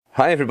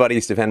Hi everybody,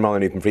 Stefan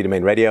Molyneux from Free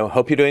Domain Radio.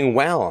 Hope you're doing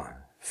well.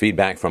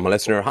 Feedback from a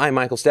listener. Hi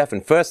Michael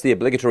Stefan. First, the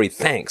obligatory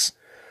thanks.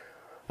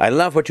 I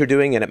love what you're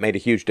doing and it made a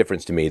huge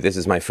difference to me. This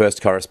is my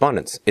first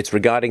correspondence. It's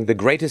regarding the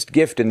greatest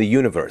gift in the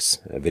universe,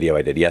 a video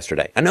I did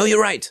yesterday. I know you're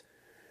right.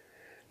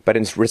 But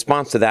in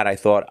response to that, I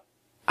thought,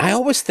 I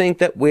always think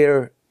that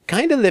we're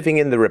kind of living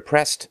in the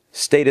repressed,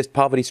 statist,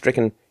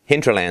 poverty-stricken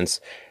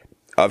hinterlands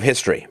of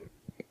history.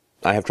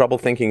 I have trouble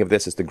thinking of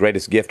this as the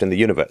greatest gift in the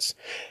universe.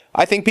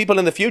 I think people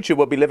in the future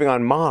will be living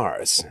on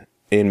Mars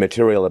in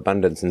material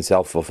abundance and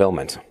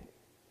self-fulfillment.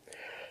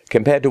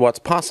 Compared to what's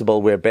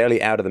possible, we're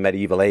barely out of the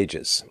medieval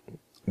ages.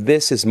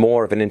 This is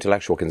more of an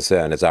intellectual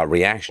concern, as our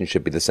reaction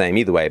should be the same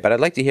either way, but I'd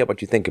like to hear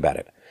what you think about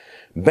it.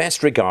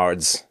 Best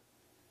regards,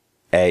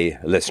 a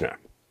listener.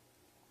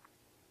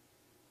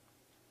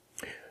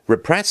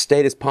 Repressed,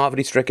 statist,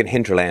 poverty-stricken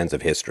hinterlands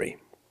of history.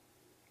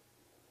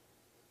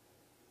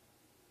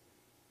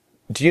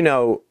 Do you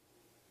know,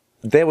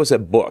 there was a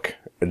book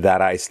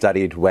that I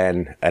studied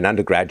when an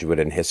undergraduate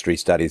in history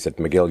studies at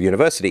McGill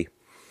University.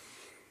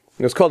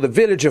 It was called The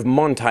Village of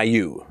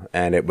Montaillou,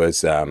 and it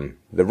was the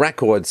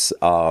records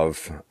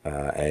of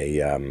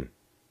a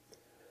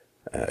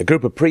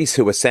group of priests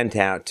who were sent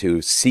out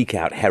to seek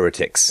out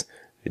heretics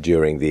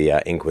during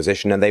the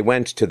Inquisition, and they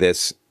went to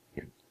this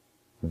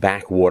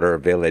backwater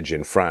village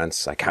in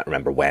France. I can't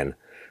remember when,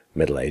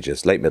 Middle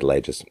Ages, late Middle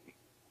Ages.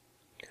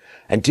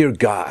 And dear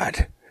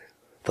God,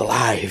 the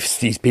lives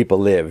these people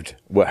lived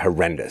were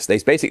horrendous. They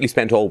basically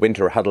spent all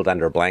winter huddled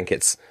under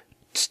blankets,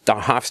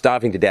 half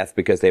starving to death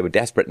because they were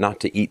desperate not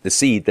to eat the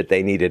seed that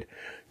they needed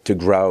to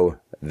grow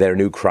their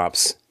new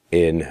crops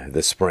in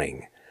the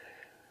spring.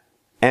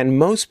 And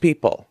most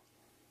people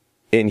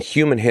in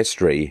human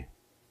history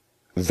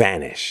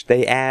vanish.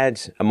 They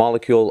add a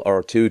molecule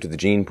or two to the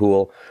gene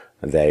pool.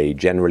 They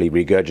generally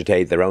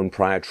regurgitate their own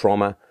prior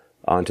trauma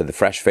onto the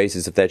fresh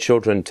faces of their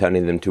children,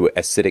 turning them to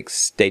acidic,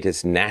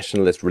 statist,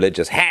 nationalist,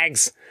 religious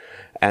hags,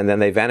 and then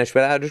they vanish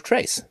without a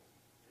trace.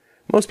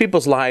 Most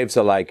people's lives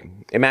are like,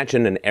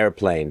 imagine an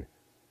airplane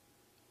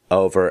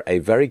over a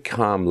very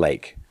calm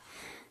lake,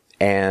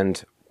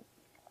 and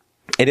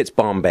in its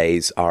bomb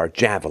bays are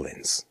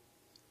javelins.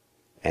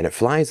 And it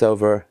flies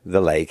over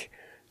the lake,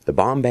 the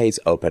bomb bays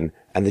open,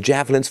 and the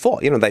javelins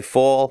fall. You know, they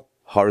fall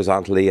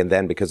horizontally, and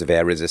then because of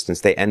air resistance,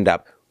 they end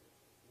up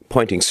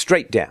pointing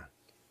straight down.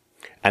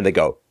 And they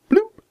go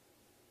bloop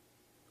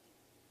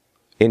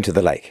into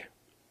the lake.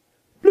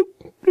 Bloop,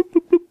 bloop, bloop,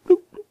 bloop, bloop,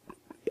 bloop.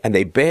 And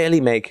they barely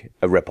make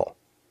a ripple.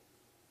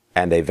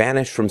 And they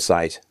vanish from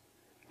sight.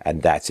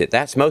 And that's it.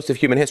 That's most of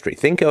human history.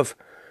 Think of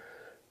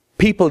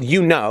people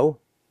you know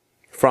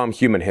from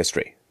human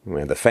history.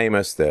 The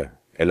famous, the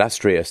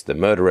illustrious, the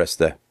murderous,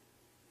 the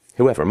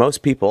whoever.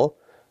 Most people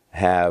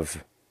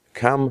have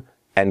come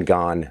and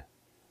gone,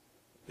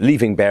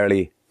 leaving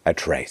barely a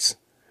trace.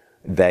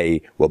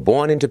 They were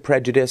born into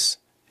prejudice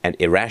and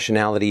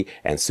irrationality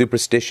and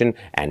superstition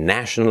and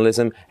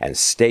nationalism and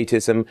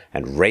statism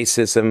and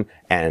racism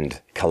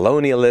and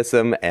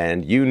colonialism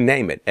and you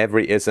name it,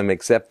 every ism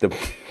except the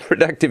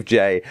productive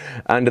J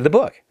under the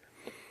book.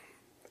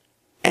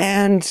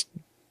 And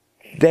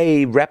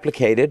they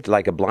replicated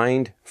like a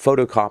blind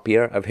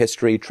photocopier of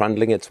history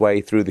trundling its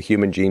way through the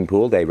human gene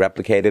pool. They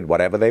replicated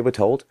whatever they were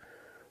told.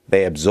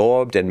 They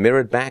absorbed and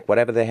mirrored back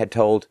whatever they had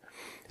told.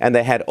 And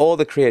they had all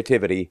the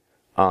creativity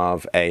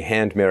of a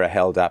hand mirror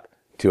held up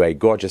to a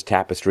gorgeous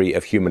tapestry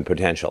of human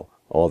potential.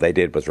 All they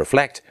did was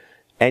reflect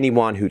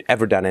anyone who'd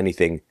ever done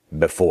anything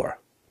before.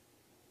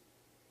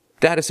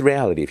 That is the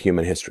reality of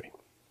human history.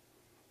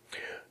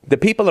 The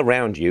people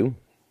around you,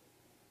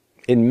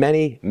 in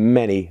many,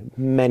 many,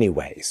 many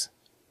ways,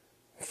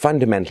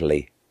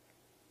 fundamentally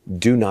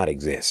do not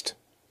exist.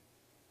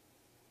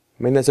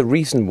 I mean, there's a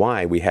reason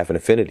why we have an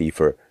affinity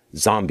for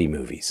zombie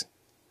movies,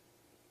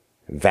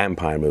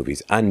 vampire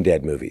movies,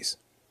 undead movies.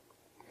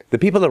 The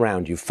people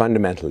around you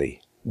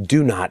fundamentally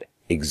do not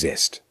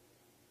exist.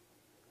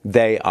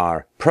 They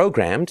are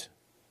programmed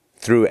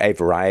through a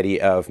variety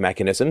of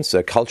mechanisms,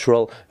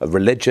 cultural,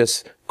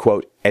 religious,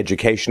 quote,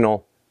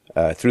 educational,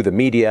 through the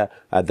media.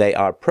 They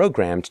are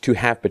programmed to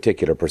have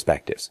particular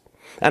perspectives.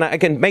 And I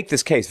can make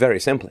this case very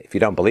simply. If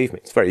you don't believe me,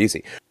 it's very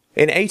easy.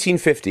 In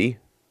 1850,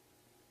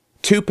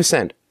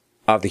 2%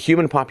 of the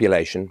human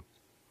population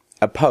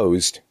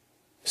opposed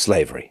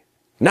slavery.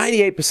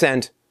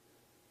 98%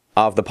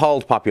 of the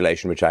polled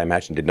population, which I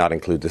imagine did not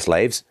include the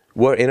slaves,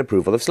 were in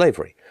approval of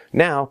slavery.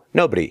 Now,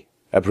 nobody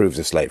approves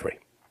of slavery.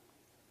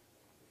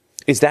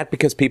 Is that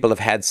because people have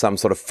had some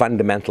sort of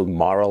fundamental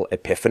moral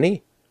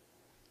epiphany?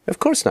 Of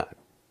course not.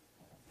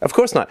 Of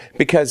course not.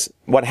 Because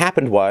what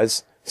happened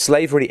was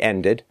slavery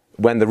ended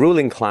when the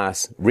ruling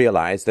class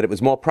realized that it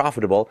was more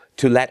profitable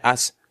to let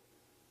us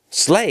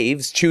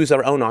slaves choose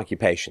our own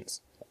occupations.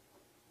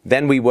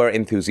 Then we were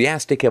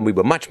enthusiastic and we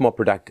were much more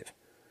productive.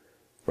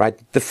 Right?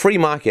 The free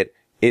market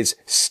is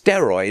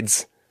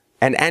steroids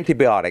and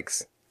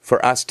antibiotics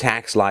for us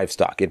tax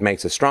livestock. It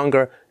makes us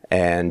stronger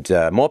and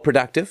more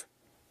productive.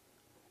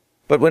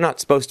 But we're not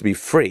supposed to be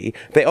free.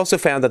 They also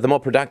found that the more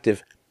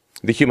productive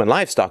the human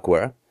livestock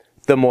were,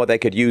 the more they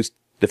could use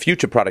the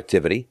future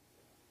productivity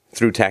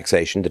through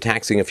taxation, the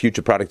taxing of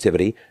future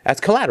productivity as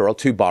collateral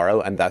to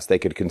borrow, and thus they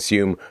could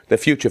consume the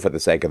future for the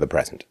sake of the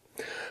present.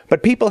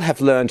 But people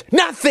have learned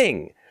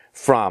nothing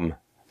from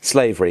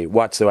slavery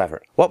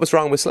whatsoever. What was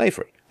wrong with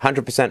slavery?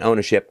 100%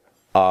 ownership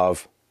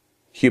of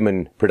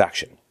human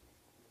production.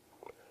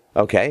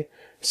 Okay,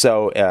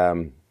 so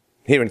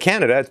here in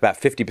Canada, it's about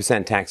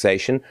 50%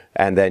 taxation,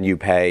 and then you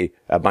pay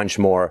a bunch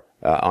more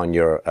on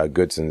your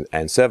goods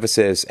and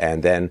services,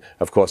 and then,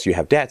 of course, you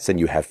have debts and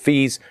you have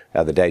fees.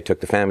 The other day,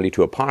 took the family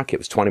to a park. It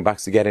was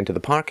 $20 to get into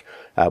the park.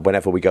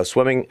 Whenever we go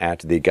swimming at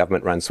the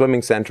government-run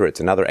swimming center, it's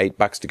another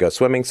 $8 to go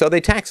swimming. So they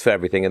tax for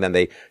everything, and then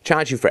they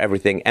charge you for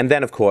everything. And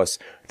then, of course,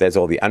 there's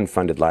all the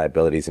unfunded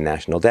liabilities and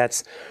national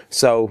debts.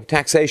 So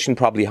taxation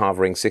probably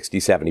hovering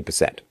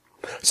 60-70%.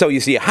 So you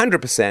see,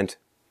 100%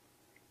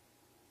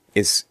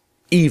 is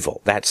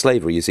evil. That's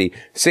slavery. You see,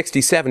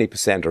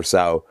 60-70% or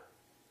so,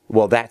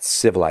 well, that's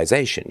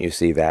civilization. You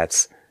see,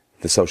 that's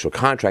the social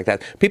contract.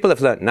 That people have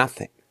learned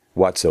nothing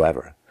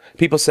whatsoever.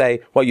 People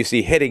say, well, you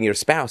see, hitting your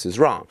spouse is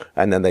wrong.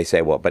 And then they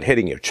say, well, but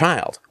hitting your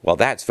child, well,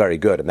 that's very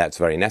good and that's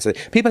very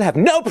necessary. People have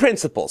no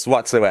principles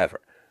whatsoever.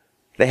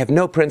 They have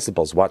no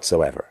principles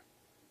whatsoever.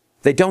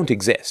 They don't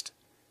exist.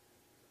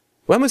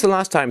 When was the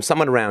last time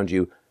someone around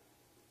you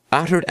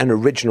uttered an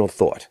original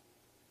thought,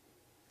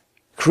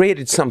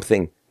 created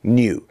something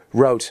new,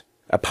 wrote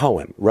a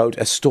poem, wrote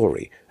a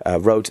story,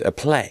 wrote a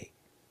play,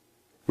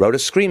 wrote a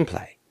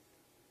screenplay,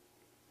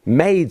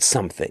 made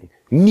something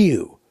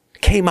new,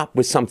 came up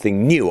with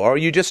something new? Or are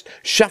you just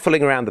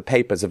shuffling around the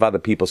papers of other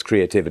people's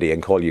creativity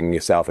and calling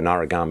yourself an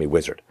origami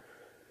wizard?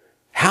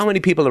 How many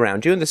people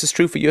around you, and this is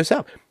true for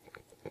yourself,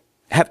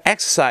 have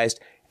exercised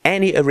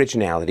any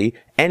originality,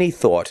 any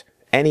thought,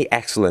 any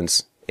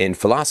excellence in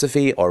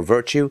philosophy or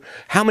virtue?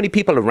 How many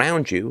people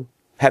around you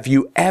have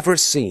you ever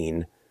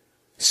seen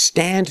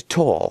stand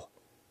tall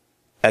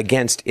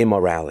against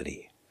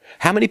immorality?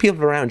 How many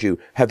people around you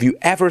have you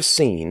ever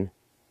seen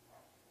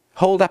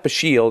hold up a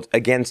shield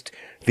against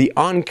the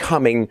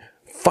oncoming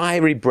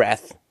fiery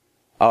breath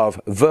of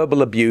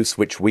verbal abuse,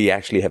 which we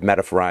actually have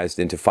metaphorized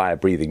into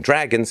fire-breathing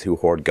dragons who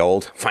hoard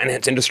gold?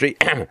 Finance industry.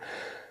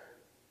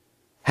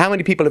 How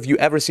many people have you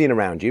ever seen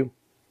around you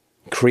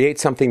create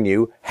something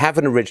new, have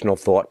an original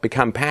thought,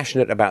 become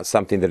passionate about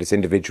something that is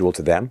individual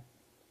to them,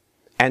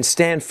 and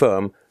stand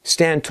firm,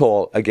 stand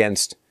tall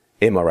against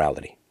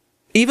immorality?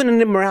 Even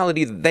an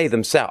immorality that they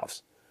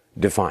themselves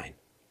define.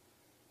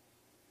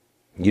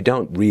 You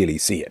don't really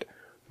see it.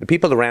 The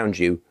people around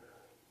you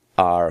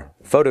are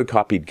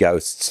photocopied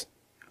ghosts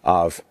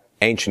of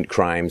ancient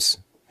crimes,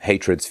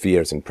 hatreds,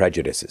 fears, and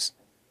prejudices.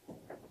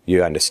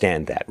 You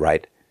understand that,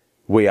 right?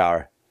 We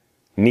are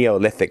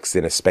Neolithics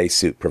in a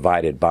spacesuit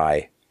provided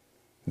by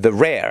the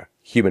rare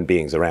human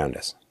beings around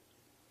us.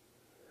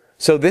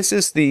 So this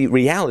is the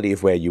reality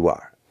of where you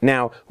are.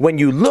 Now, when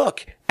you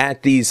look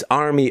at these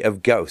army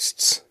of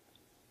ghosts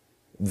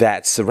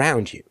that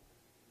surround you,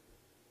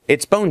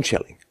 it's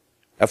bone-chilling,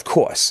 of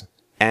course,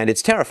 and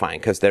it's terrifying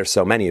because there's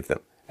so many of them,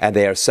 and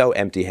they are so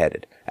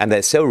empty-headed, and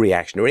they're so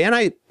reactionary, and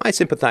I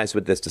sympathize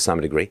with this to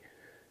some degree.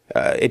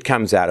 It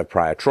comes out of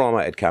prior trauma,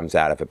 it comes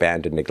out of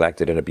abandoned,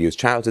 neglected, and abused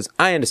childhoods.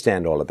 I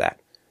understand all of that.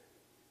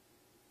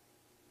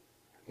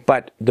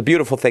 But the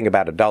beautiful thing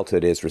about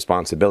adulthood is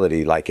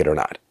responsibility, like it or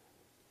not.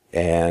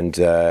 And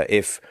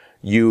if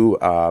you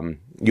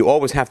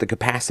always have the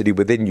capacity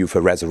within you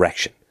for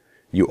resurrection.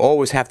 You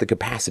always have the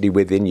capacity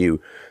within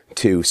you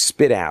to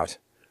spit out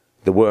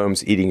the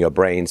worms eating your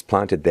brains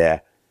planted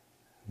there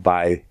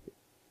by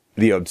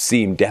the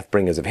obscene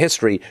death-bringers of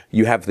history.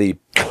 You have the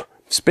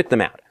spit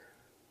them out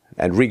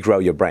and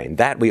regrow your brain.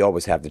 That we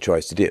always have the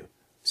choice to do.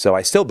 So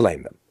I still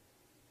blame them.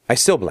 I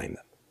still blame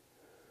them.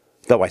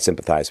 Though I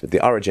sympathize with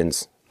the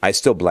origins, I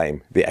still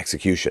blame the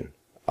execution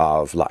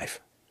of life.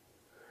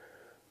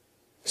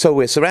 So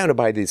we're surrounded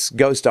by this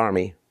ghost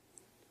army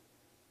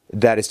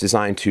that is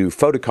designed to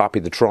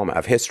photocopy the trauma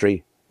of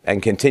history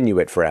and continue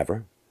it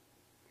forever.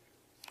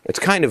 It's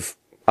kind of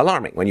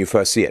alarming when you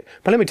first see it.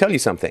 But let me tell you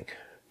something.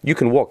 You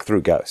can walk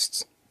through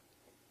ghosts.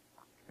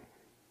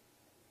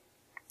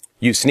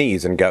 You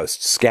sneeze and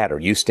ghosts scatter.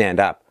 You stand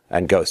up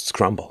and ghosts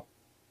crumble.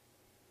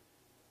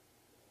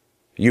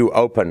 You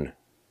open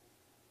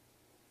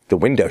the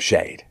window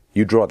shade.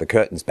 You draw the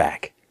curtains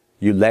back.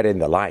 You let in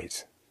the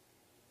light.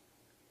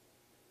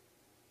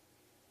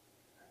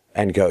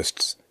 And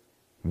ghosts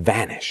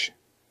vanish.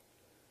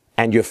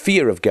 And your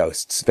fear of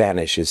ghosts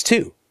vanishes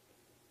too.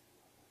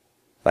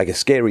 Like a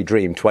scary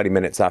dream 20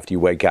 minutes after you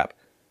wake up.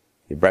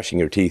 You're brushing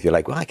your teeth. You're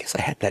like, well, I guess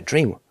I had that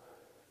dream.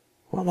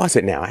 What was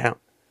it now? I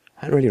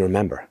don't really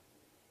remember.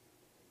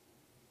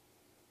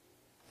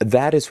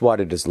 That is what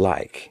it is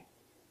like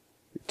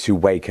to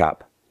wake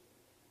up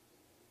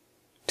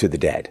to the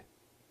dead.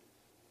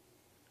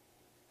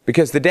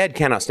 Because the dead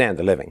cannot stand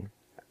the living.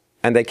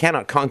 And they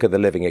cannot conquer the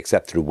living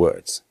except through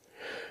words.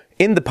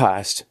 In the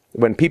past,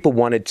 when people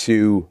wanted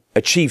to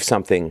achieve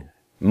something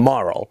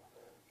moral,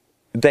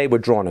 they were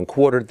drawn and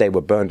quartered, they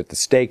were burned at the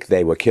stake,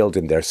 they were killed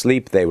in their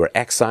sleep, they were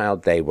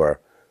exiled, they were,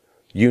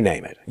 you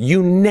name it.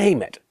 You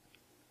name it.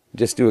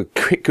 Just do a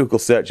quick Google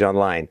search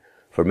online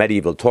for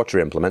medieval torture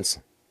implements,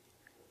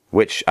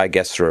 which I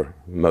guess for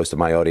most of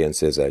my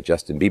audience is a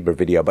Justin Bieber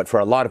video, but for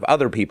a lot of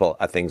other people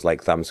are things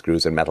like thumb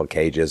screws and metal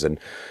cages and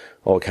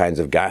all kinds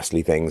of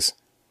ghastly things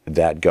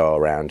that go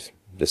around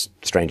this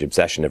strange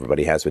obsession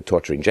everybody has with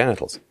torturing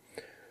genitals.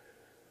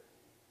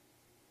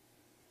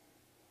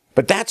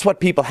 But that's what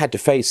people had to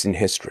face in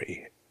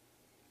history.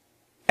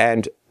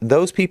 And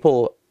those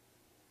people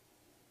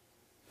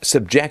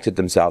subjected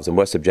themselves and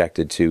were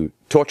subjected to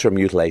torture,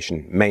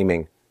 mutilation,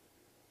 maiming,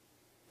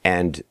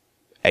 and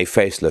a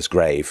faceless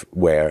grave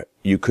where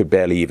you could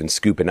barely even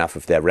scoop enough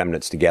of their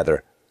remnants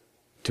together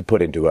to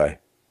put into a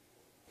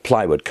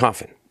plywood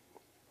coffin.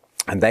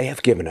 And they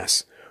have given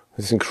us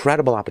this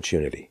incredible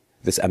opportunity,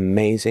 this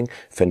amazing,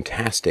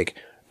 fantastic,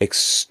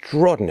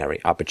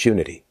 extraordinary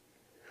opportunity,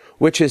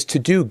 which is to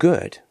do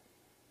good.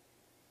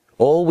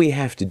 All we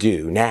have to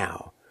do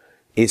now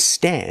is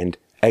stand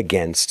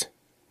against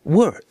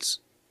words.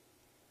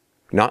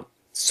 Not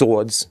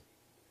swords,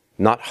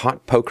 not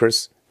hot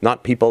pokers,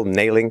 not people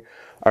nailing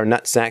our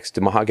nutsacks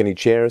to mahogany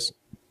chairs,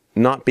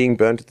 not being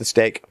burned at the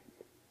stake.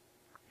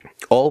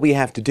 All we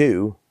have to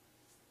do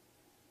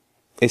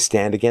is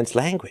stand against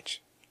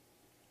language.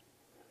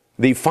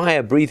 The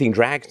fire-breathing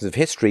dragons of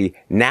history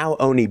now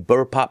only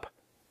burp up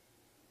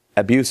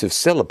abusive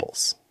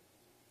syllables,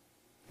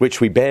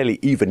 which we barely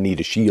even need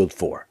a shield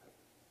for.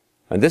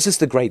 And this is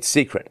the great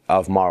secret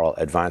of moral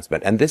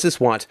advancement. And this is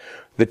what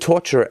the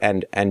torture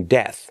and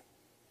death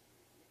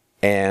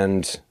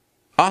and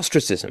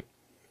ostracism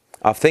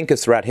of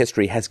thinkers throughout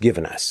history has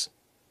given us.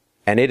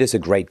 And it is a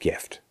great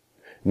gift.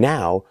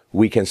 Now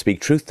we can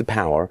speak truth to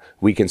power,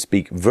 we can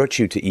speak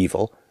virtue to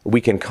evil,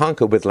 we can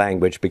conquer with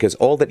language, because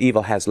all that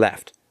evil has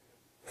left,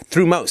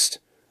 through most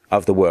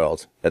of the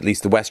world, at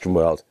least the Western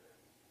world,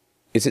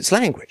 is its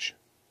language.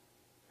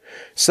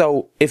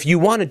 So if you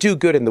want to do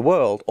good in the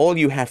world, all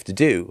you have to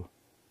do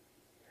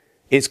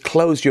is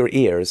close your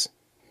ears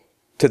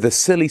to the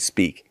silly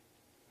speak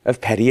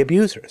of petty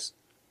abusers.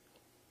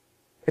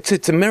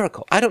 It's a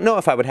miracle. I don't know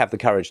if I would have the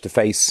courage to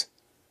face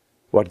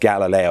what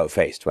Galileo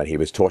faced when he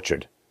was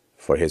tortured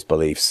for his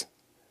beliefs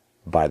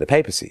by the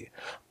papacy.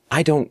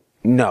 I don't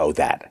know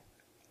that.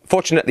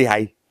 Fortunately,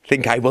 I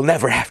think I will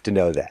never have to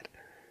know that.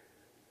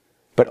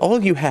 But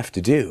all you have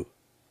to do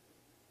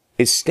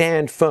is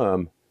stand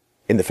firm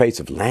in the face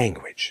of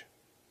language.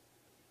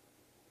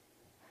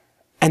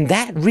 And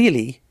that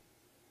really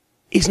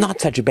is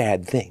not such a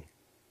bad thing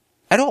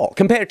at all,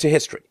 compared to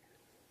history.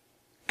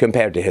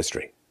 Compared to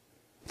history.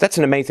 That's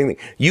an amazing thing.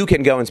 You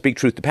can go and speak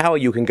truth to power.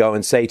 You can go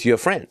and say to your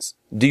friends,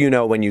 do you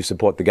know when you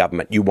support the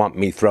government, you want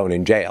me thrown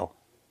in jail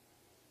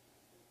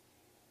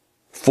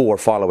for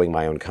following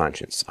my own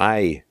conscience?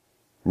 I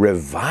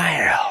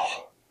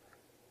revile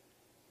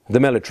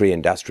the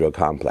military-industrial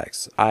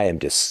complex. I am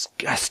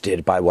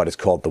disgusted by what is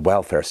called the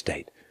welfare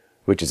state,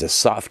 which is a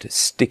soft,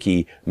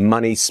 sticky,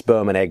 money,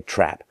 sperm, and egg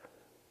trap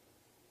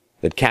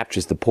that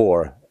captures the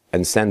poor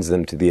and sends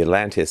them to the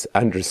Atlantis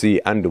undersea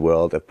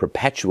underworld of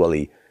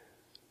perpetually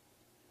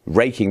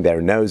raking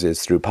their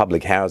noses through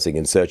public housing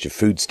in search of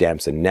food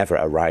stamps and never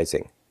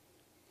arising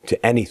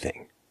to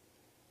anything.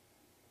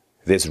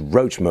 This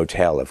roach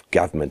motel of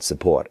government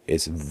support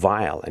is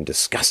vile and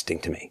disgusting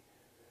to me.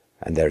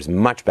 And there's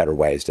much better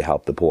ways to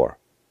help the poor,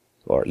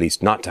 or at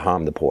least not to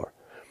harm the poor.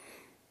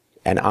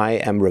 And I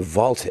am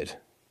revolted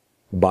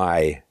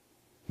by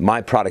my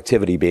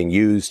productivity being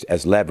used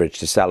as leverage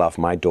to sell off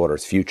my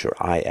daughter's future.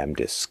 I am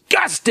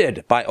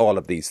disgusted by all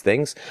of these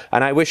things,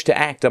 and I wish to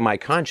act on my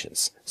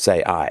conscience,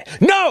 say I.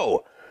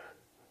 No!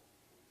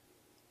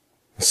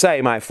 Say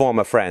my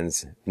former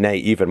friends, nay,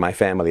 even my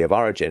family of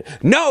origin.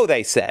 No,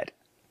 they said.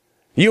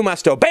 You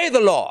must obey the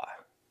law.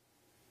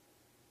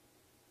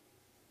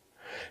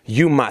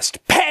 You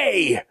must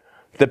pay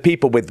the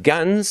people with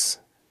guns,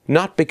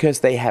 not because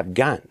they have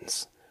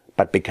guns,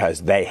 but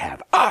because they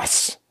have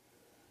us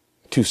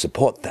to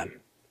support them.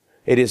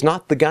 It is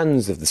not the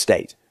guns of the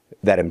state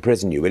that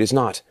imprison you. It is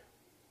not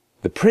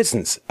the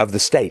prisons of the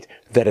state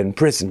that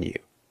imprison you.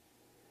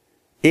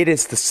 It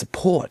is the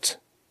support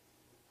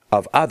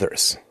of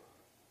others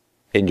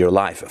in your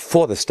life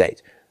for the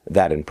state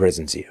that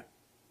imprisons you.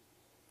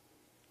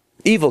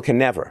 Evil can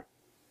never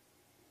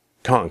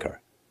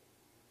conquer,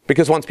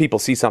 because once people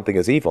see something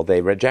as evil,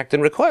 they reject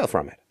and recoil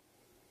from it.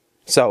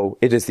 So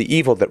it is the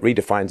evil that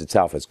redefines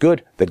itself as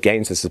good, that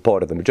gains the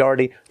support of the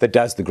majority, that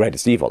does the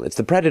greatest evil. It's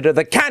the predator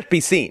that can't be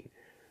seen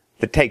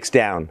that takes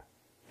down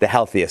the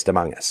healthiest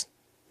among us.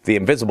 The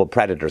invisible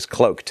predators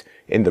cloaked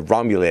in the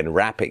Romulan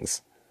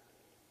wrappings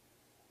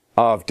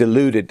of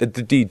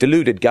the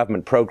deluded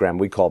government program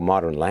we call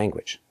modern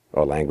language,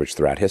 or language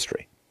throughout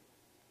history.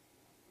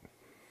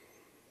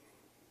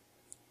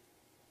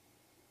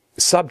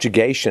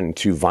 Subjugation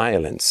to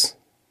violence,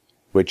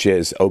 which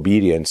is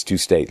obedience to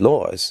state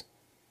laws,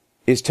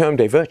 is termed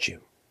a virtue.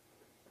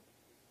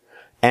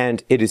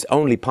 And it is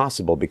only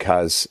possible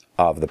because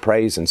of the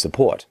praise and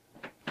support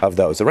of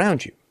those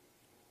around you,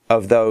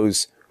 of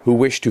those who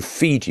wish to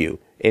feed you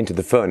into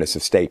the furnace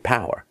of state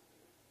power.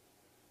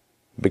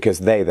 because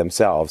they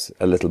themselves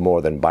are little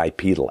more than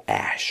bipedal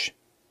ash.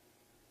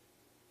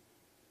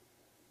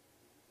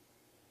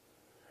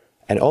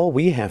 And all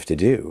we have to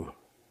do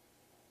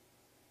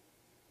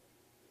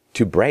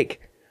to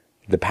break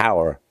the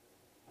power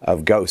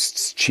of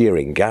ghosts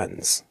cheering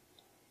guns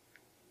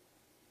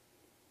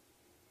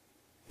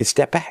is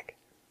step back.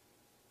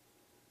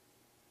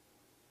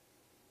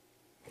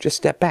 Just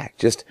step back.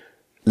 Just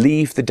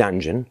leave the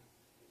dungeon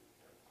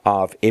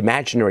of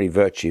imaginary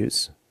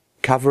virtues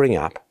covering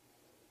up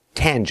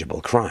tangible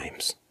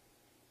crimes.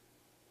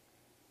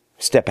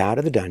 Step out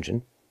of the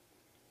dungeon.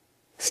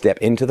 Step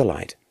into the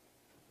light.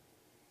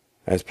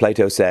 As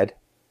Plato said,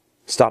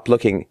 stop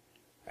looking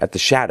at the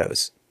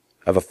shadows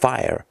of a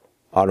fire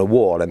on a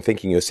wall and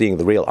thinking you're seeing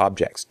the real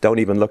objects. Don't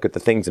even look at the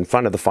things in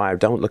front of the fire.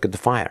 Don't look at the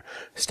fire.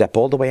 Step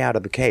all the way out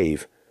of the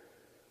cave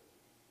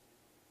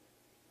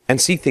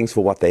and see things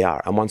for what they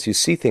are. And once you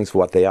see things for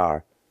what they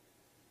are,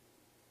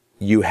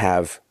 you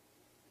have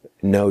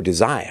no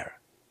desire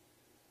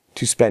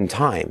to spend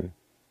time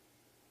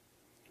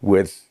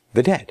with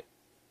the dead,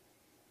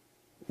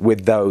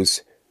 with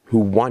those who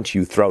want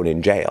you thrown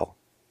in jail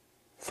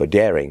for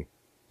daring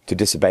to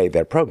disobey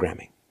their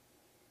programming.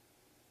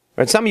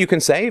 And some you can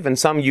save, and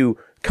some you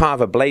carve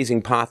a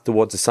blazing path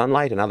towards the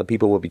sunlight, and other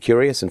people will be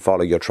curious and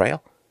follow your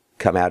trail,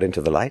 come out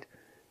into the light.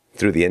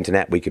 Through the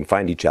internet we can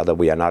find each other.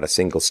 We are not a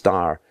single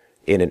star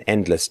in an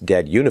endless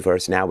dead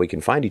universe. Now we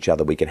can find each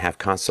other. We can have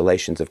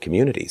constellations of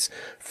communities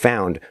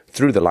found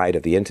through the light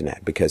of the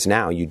internet, because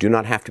now you do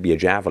not have to be a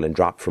javelin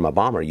dropped from a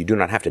bomber. You do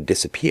not have to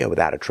disappear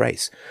without a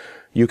trace.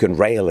 You can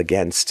rail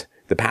against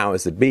the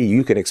powers that be.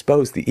 You can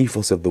expose the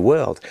evils of the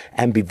world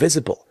and be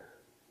visible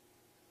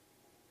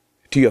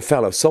to your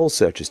fellow soul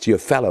searchers, to your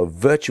fellow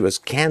virtuous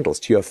candles,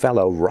 to your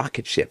fellow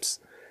rocket ships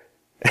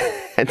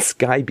and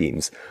sky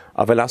beams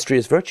of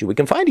illustrious virtue. We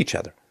can find each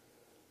other.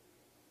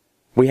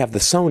 We have the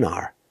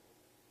sonar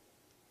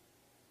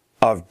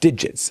of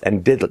digits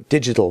and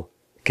digital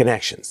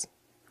connections.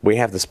 We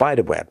have the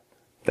spider web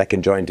that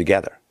can join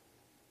together,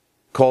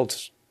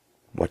 called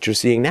what you're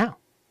seeing now,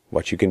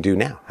 what you can do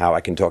now, how I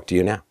can talk to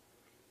you now.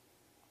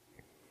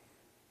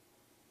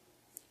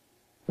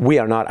 We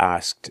are not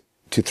asked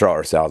to throw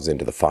ourselves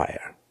into the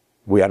fire.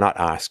 We are not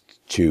asked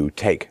to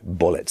take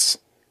bullets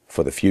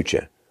for the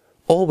future.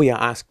 All we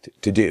are asked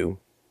to do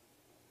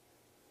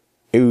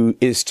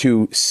is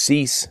to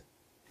cease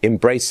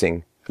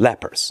embracing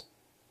lepers.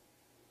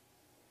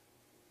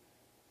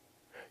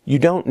 You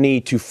don't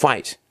need to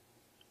fight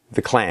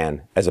the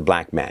Klan as a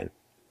black man.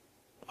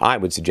 I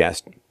would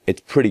suggest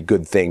it's a pretty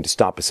good thing to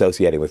stop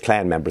associating with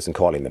Klan members and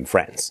calling them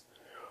friends.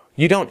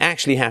 You don't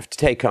actually have to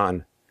take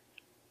on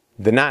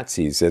the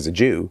Nazis as a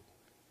Jew.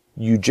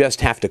 You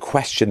just have to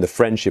question the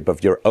friendship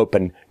of your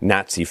open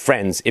Nazi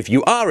friends if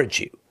you are a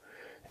Jew.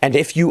 And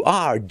if you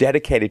are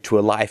dedicated to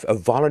a life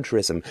of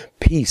voluntarism,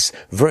 peace,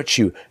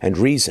 virtue, and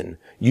reason,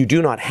 you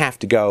do not have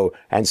to go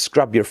and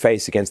scrub your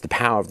face against the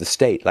power of the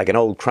state like an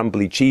old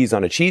crumbly cheese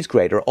on a cheese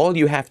grater. All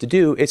you have to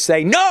do is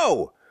say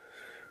no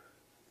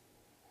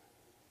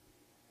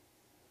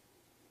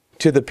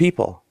to the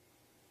people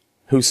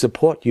who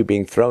support you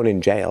being thrown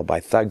in jail by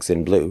thugs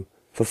in blue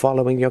for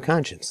following your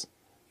conscience.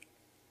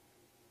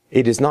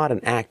 It is not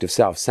an act of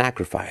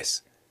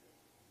self-sacrifice.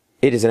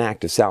 It is an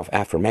act of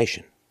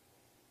self-affirmation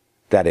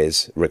that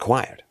is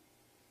required.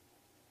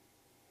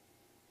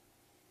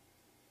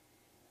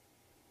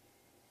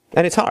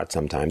 And it's hard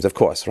sometimes, of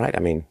course, right? I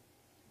mean,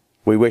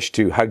 we wish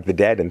to hug the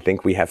dead and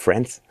think we have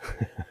friends,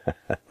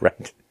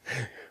 right?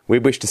 We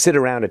wish to sit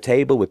around a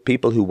table with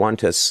people who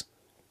want us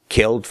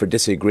killed for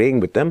disagreeing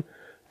with them,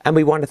 and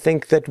we want to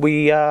think that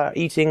we are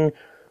eating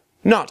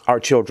not our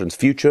children's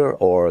future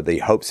or the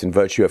hopes and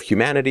virtue of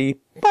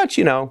humanity, but,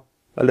 you know,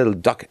 a little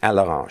duck à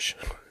l'orange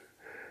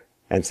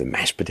and some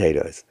mashed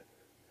potatoes.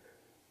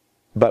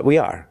 But we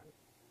are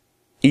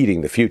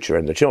eating the future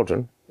and the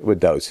children with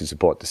those who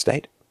support the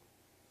state.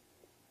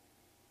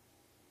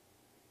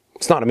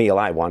 It's not a meal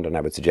I want, and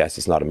I would suggest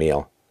it's not a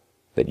meal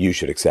that you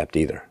should accept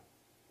either.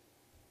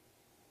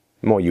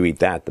 The more you eat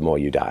that, the more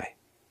you die.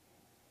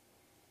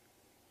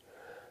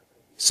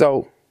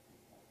 So,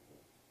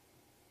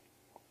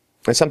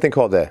 there's something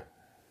called the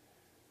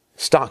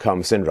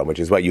Stockholm Syndrome, which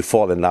is where you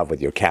fall in love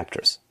with your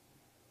captors.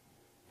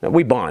 Now,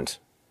 we bond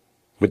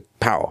with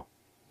power.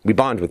 We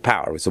bond with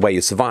power. It's the way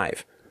you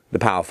survive the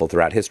powerful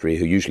throughout history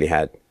who usually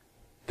had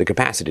the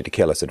capacity to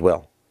kill us at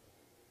will.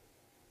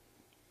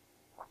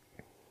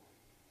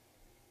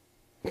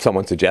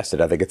 Someone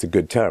suggested, I think it's a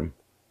good term,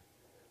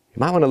 you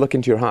might want to look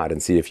into your heart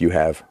and see if you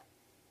have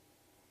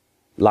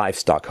live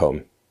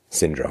Stockholm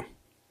Syndrome.